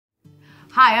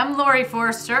Hi, I'm Laurie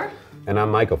Forster. And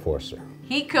I'm Michael Forster.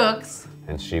 He cooks.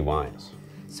 And she wines.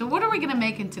 So what are we going to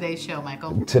make in today's show,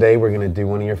 Michael? Today we're going to do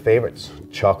one of your favorites,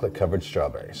 chocolate-covered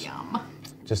strawberries. Yum.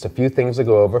 Just a few things to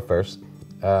go over first.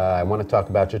 I want to talk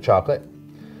about your chocolate.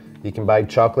 You can buy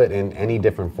chocolate in any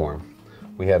different form.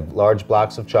 We have large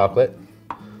blocks of chocolate,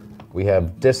 we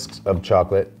have discs of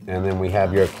chocolate, and then we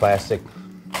have your classic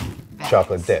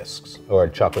chocolate discs or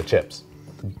chocolate chips.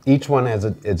 Each one is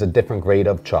a different grade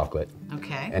of chocolate.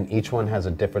 Okay. And each one has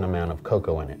a different amount of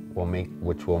cocoa in it,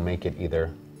 which will make it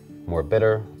either more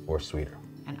bitter or sweeter.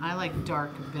 And I like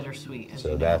dark bittersweet.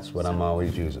 So that's what I'm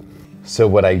always using. So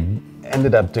what I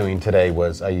ended up doing today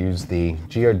was I used the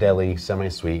Ghirardelli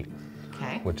semi-sweet,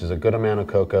 okay, which is a good amount of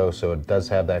cocoa, so it does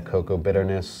have that cocoa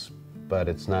bitterness, but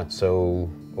it's not so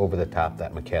over the top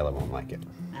that Michaela won't like it.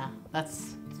 Yeah,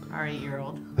 that's our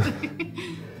 8-year-old.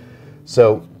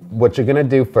 So what you're gonna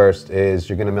do first is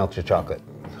you're gonna melt your chocolate.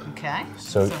 Okay,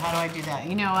 So how do I do that?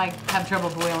 You know, I have trouble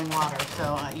boiling water,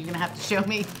 so you're gonna have to show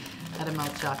me how to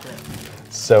melt chocolate.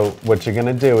 So what you're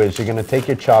gonna do is you're gonna take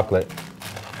your chocolate,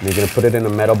 and you're gonna put it in a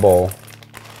metal bowl,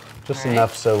 just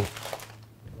enough so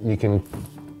you can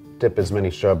dip as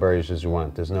many strawberries as you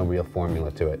want. There's no real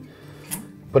formula to it. Okay.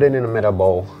 Put it in a metal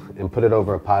bowl and put it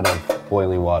over a pot of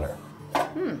boiling water.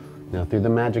 Now through the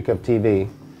magic of TV,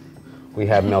 we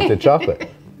have melted chocolate.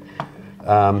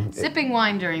 Sipping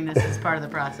wine during this is part of the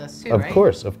process too, right?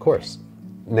 Of course.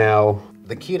 Now,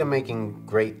 the key to making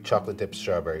great chocolate dipped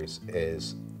strawberries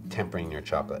is tempering your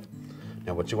chocolate.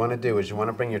 Now what you want to do is you want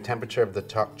to bring your temperature of the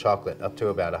chocolate up to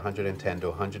about 110 to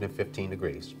 115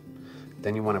 degrees.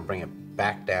 Then you want to bring it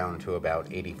back down to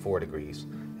about 84 degrees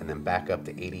and then back up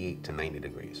to 88 to 90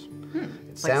 degrees.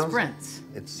 Like sprints.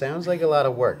 It sounds like a lot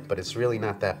of work, but it's really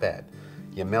not that bad.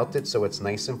 You melt it so it's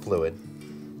nice and fluid.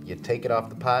 You take it off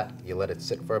the pot, you let it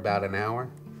sit for about an hour.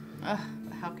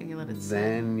 How can you let it sit?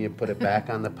 Then you put it back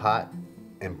on the pot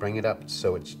and bring it up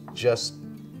so it's just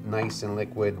nice and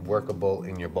liquid, workable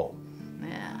in your bowl.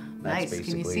 Yeah, That's nice. Can you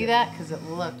basically see it. that? Because it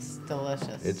looks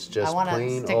delicious. It's just I want to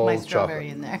plain stick my old strawberry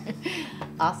chocolate. in there.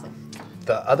 Awesome.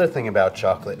 The other thing about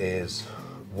chocolate is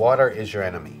water is your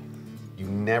enemy. You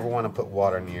never want to put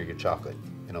water near your chocolate.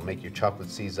 It'll make your chocolate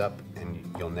seize up and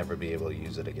you'll never be able to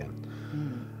use it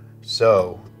again.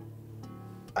 So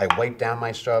I wipe down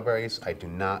my strawberries. I do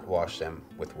not wash them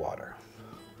with water.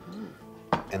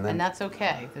 And that's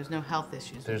okay. There's no health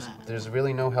issues with that. There's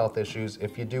really no health issues.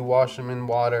 If you do wash them in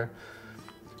water,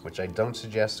 which I don't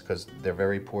suggest because they're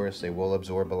very porous, they will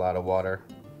absorb a lot of water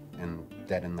and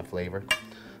deaden the flavor.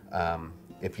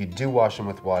 If you do wash them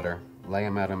with water, lay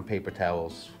them out on paper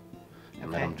towels and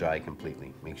let them dry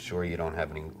completely. Make sure you don't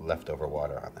have any leftover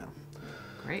water on them.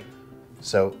 Great.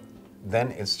 So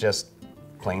then it's just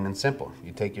plain and simple.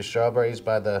 You take your strawberries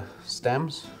by the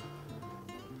stems,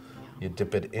 you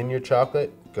dip it in your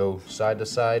chocolate, go side to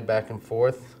side, back and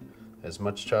forth, as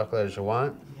much chocolate as you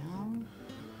want. Yum.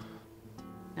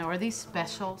 Now, are these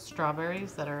special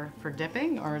strawberries that are for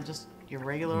dipping or just your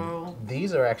regular old?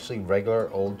 These are actually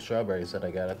regular old strawberries that I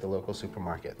got at the local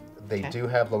supermarket. They do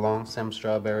have the long stem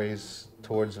strawberries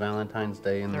towards Valentine's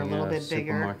Day in the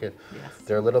supermarket. Yes.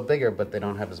 They're a little bigger, but they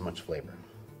don't have as much flavor.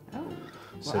 Oh, well,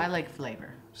 So- I like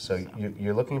flavor. So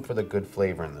you're looking for the good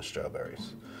flavor in the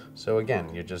strawberries. So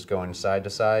again, you're just going side to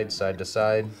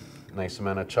side, nice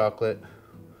amount of chocolate.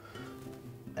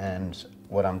 And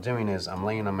what I'm doing is I'm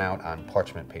laying them out on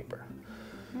parchment paper.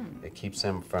 It keeps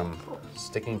them from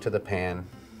sticking to the pan.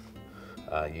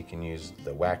 You can use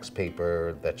the wax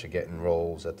paper that you get in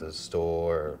rolls at the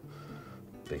store.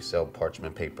 They sell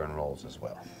parchment paper in rolls as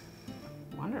well.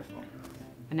 Wonderful.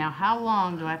 And now, how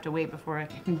long do I have to wait before I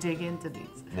can dig into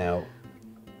these? Now,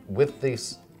 with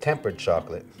this tempered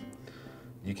chocolate,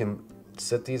 you can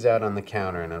sit these out on the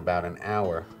counter in about an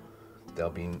hour. They'll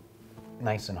be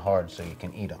nice and hard so you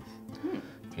can eat them.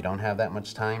 If you don't have that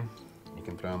much time, you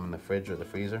can throw them in the fridge or the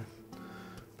freezer.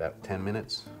 About 10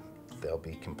 minutes, they'll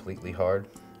be completely hard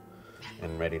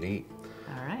and ready to eat.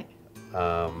 All right.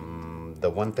 The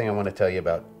one thing I want to tell you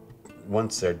about,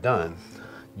 once they're done,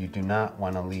 you do not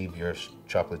want to leave your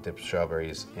chocolate dipped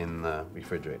strawberries in the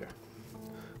refrigerator.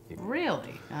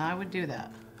 Really? I would do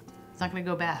that. It's not going to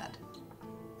go bad.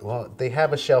 Well, they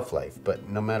have a shelf life, but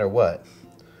no matter what,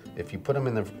 if you put them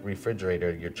in the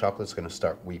refrigerator, your chocolate's going to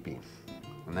start weeping.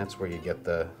 And that's where you get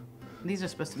the... These are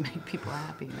supposed to make people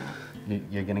happy, you know?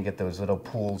 You're going to get those little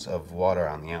pools of water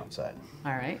on the outside.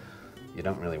 All right. You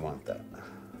don't really want that.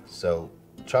 So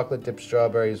chocolate dipped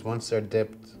strawberries, once they're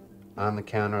dipped on the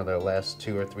counter, they'll last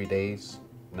 2 or 3 days,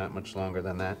 not much longer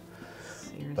than that.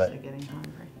 Seriously But getting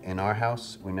hungry. in our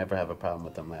house, we never have a problem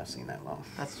with them lasting that long.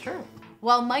 That's true.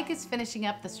 While Mike is finishing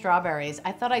up the strawberries,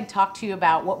 I thought I'd talk to you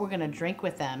about what we're gonna drink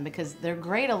with them because they're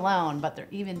great alone, but they're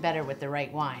even better with the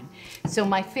right wine. So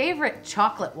my favorite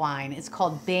chocolate wine is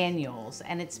called Banyuls,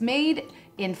 and it's made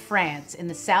in France, in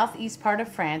the southeast part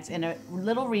of France, in a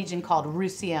little region called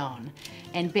Roussillon.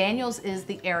 And Banyuls is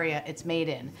the area it's made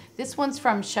in. This one's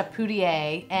from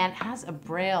Chapoutier and has a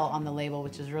braille on the label,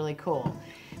 which is really cool.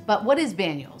 But what is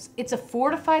Banyuls? It's a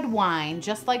fortified wine,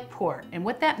 just like port. And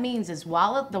what that means is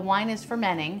while the wine is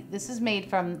fermenting, this is made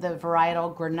from the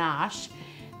varietal Grenache,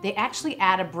 they actually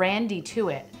add a brandy to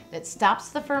it that stops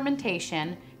the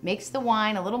fermentation, makes the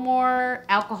wine a little more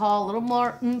alcohol, a little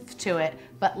more oomph to it,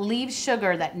 but leaves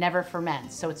sugar that never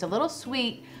ferments. So it's a little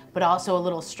sweet, but also a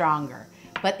little stronger.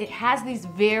 But it has these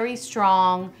very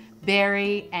strong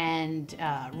berry and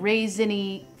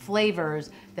raisiny flavors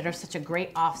that are such a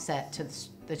great offset to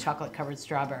the chocolate covered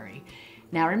strawberry.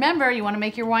 Now remember, you want to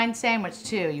make your wine sandwich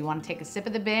too. You want to take a sip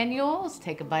of the Banyuls,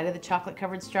 take a bite of the chocolate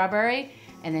covered strawberry,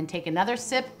 and then take another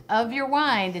sip of your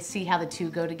wine to see how the two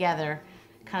go together.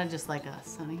 Kind of just like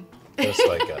us, honey. Just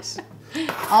like us.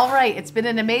 All right, it's been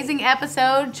an amazing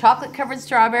episode. Chocolate covered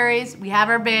strawberries. We have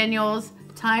our Banyuls.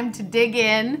 Time to dig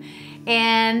in.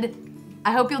 And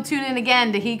I hope you'll tune in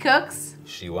again to He Cooks.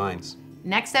 She wines.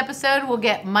 Next episode, we'll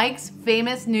get Mike's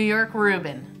famous New York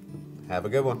Reuben. Have a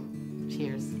good one.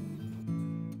 Cheers.